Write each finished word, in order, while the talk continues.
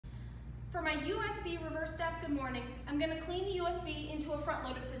For my USB reverse step good morning, I'm going to clean the USB into a front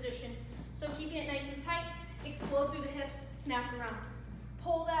loaded position. So keeping it nice and tight, explode through the hips, snap around.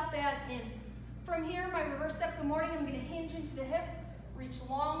 Pull that bag in. From here, my reverse step good morning, I'm going to hinge into the hip, reach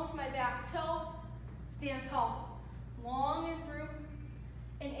long with my back toe, stand tall. Long and through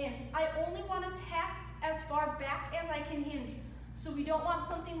and in. I only want to tap as far back as I can hinge. So we don't want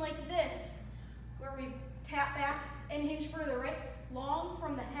something like this, where we tap back and hinge further, right? Long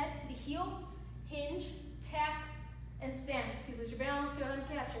from the head to the heel, hinge, tap, and stand. If you lose your balance, go ahead and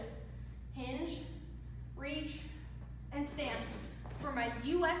catch it. Hinge, reach, and stand for my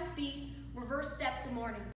USB reverse step good morning.